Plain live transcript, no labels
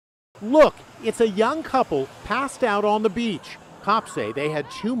Look, it's a young couple passed out on the beach. Cops say they had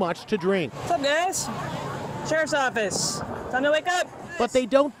too much to drink. What's up, guys? Sheriff's office. Time to wake up. But they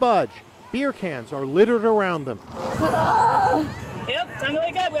don't budge. Beer cans are littered around them. Yep, time to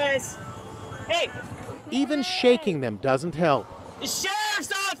wake up, guys. Hey. Even shaking them doesn't help. The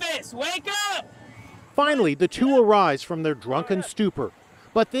sheriff's office! Wake up! Finally, the two arise from their drunken stupor.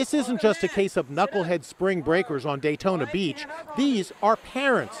 But this isn't just a case of knucklehead spring breakers on Daytona Beach. These are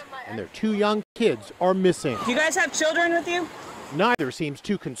parents, and their two young kids are missing. Do you guys have children with you? Neither seems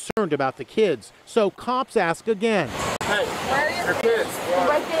too concerned about the kids, so cops ask again. Hey, where are your kids?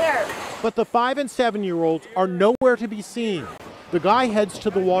 Right there. But the 5- and 7-year-olds are nowhere to be seen. The guy heads to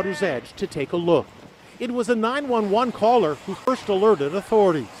the water's edge to take a look. It was a 911 caller who first alerted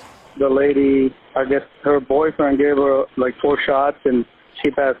authorities. The lady, I guess her boyfriend gave her like 4 shots and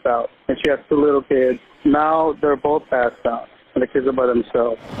she passed out. And she has 2 little kids. Now they're both passed out and the kids are by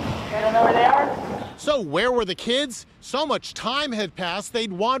themselves. You don't know where they are? So where were the kids? So much time had passed,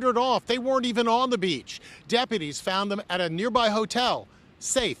 they'd wandered off. They weren't even on the beach. Deputies found them at a nearby hotel,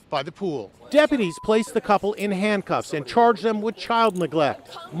 safe by the pool. Deputies placed the couple in handcuffs and charged them with child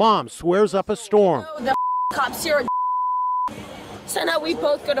neglect. Mom swears up a storm. The cops here are so now we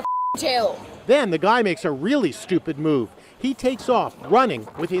both go to jail. Then the guy makes a really stupid move. He takes off, running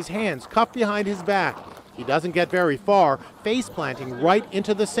with his hands cuffed behind his back. He doesn't get very far, face planting right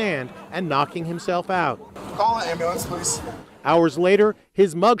into the sand and knocking himself out. Call an ambulance, please. Hours later,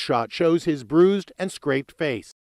 his mugshot shows his bruised and scraped face.